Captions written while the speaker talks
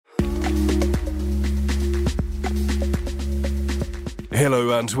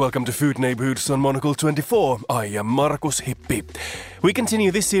Hello and welcome to Food Neighborhoods on Monocle 24. I am Markus Hippi. We continue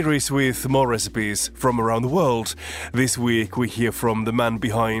this series with more recipes from around the world. This week we hear from the man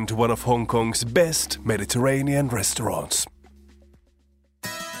behind one of Hong Kong's best Mediterranean restaurants.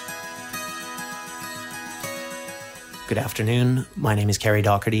 Good afternoon. My name is Kerry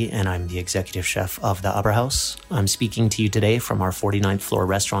Docherty and I'm the executive chef of the Upper House. I'm speaking to you today from our 49th floor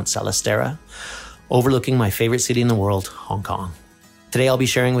restaurant Salistera, overlooking my favorite city in the world, Hong Kong. Today I'll be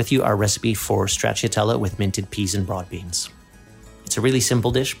sharing with you our recipe for stracciatella with minted peas and broad beans. It's a really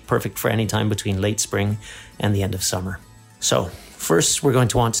simple dish, perfect for any time between late spring and the end of summer. So, first we're going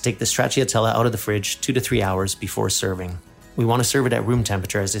to want to take the stracciatella out of the fridge 2 to 3 hours before serving. We want to serve it at room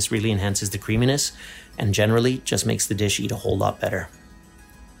temperature as this really enhances the creaminess and generally just makes the dish eat a whole lot better.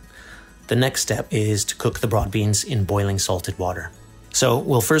 The next step is to cook the broad beans in boiling salted water. So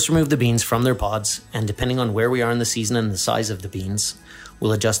we'll first remove the beans from their pods, and depending on where we are in the season and the size of the beans,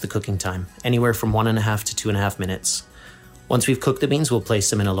 we'll adjust the cooking time, anywhere from 1.5 to 2.5 minutes. Once we've cooked the beans, we'll place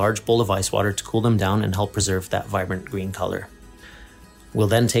them in a large bowl of ice water to cool them down and help preserve that vibrant green color. We'll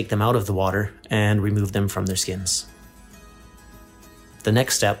then take them out of the water and remove them from their skins. The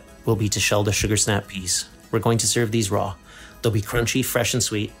next step will be to shell the sugar snap peas. We're going to serve these raw. They'll be crunchy, fresh and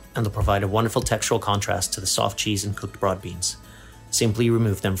sweet, and they'll provide a wonderful textural contrast to the soft cheese and cooked broad beans. Simply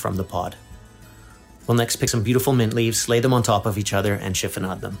remove them from the pod. We'll next pick some beautiful mint leaves, lay them on top of each other, and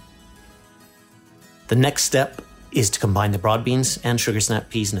chiffonade them. The next step is to combine the broad beans and sugar snap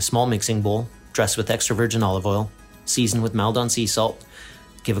peas in a small mixing bowl, dress with extra virgin olive oil, season with Maldon sea salt,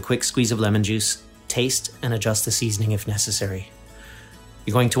 give a quick squeeze of lemon juice, taste and adjust the seasoning if necessary.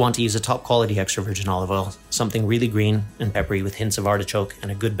 You're going to want to use a top quality extra virgin olive oil, something really green and peppery with hints of artichoke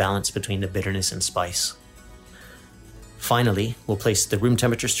and a good balance between the bitterness and spice. Finally, we'll place the room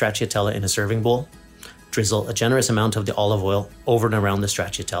temperature stracciatella in a serving bowl, drizzle a generous amount of the olive oil over and around the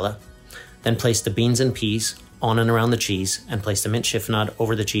stracciatella, then place the beans and peas on and around the cheese and place the mint chiffonade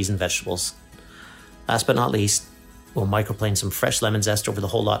over the cheese and vegetables. Last but not least, we'll microplane some fresh lemon zest over the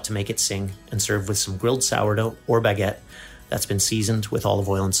whole lot to make it sing and serve with some grilled sourdough or baguette that's been seasoned with olive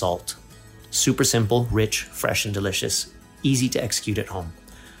oil and salt. Super simple, rich, fresh and delicious, easy to execute at home.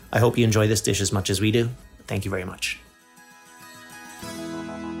 I hope you enjoy this dish as much as we do. Thank you very much.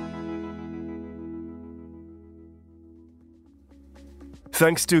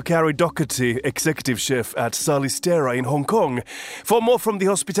 Thanks to Kerry Docherty, executive chef at Salistera in Hong Kong. For more from the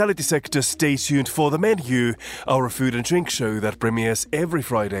hospitality sector, stay tuned for The Menu, our food and drink show that premieres every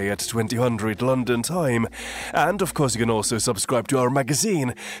Friday at 2000 London time. And of course you can also subscribe to our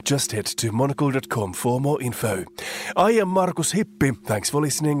magazine. Just head to monocle.com for more info. I am Markus Hippi. Thanks for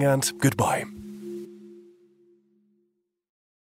listening and goodbye.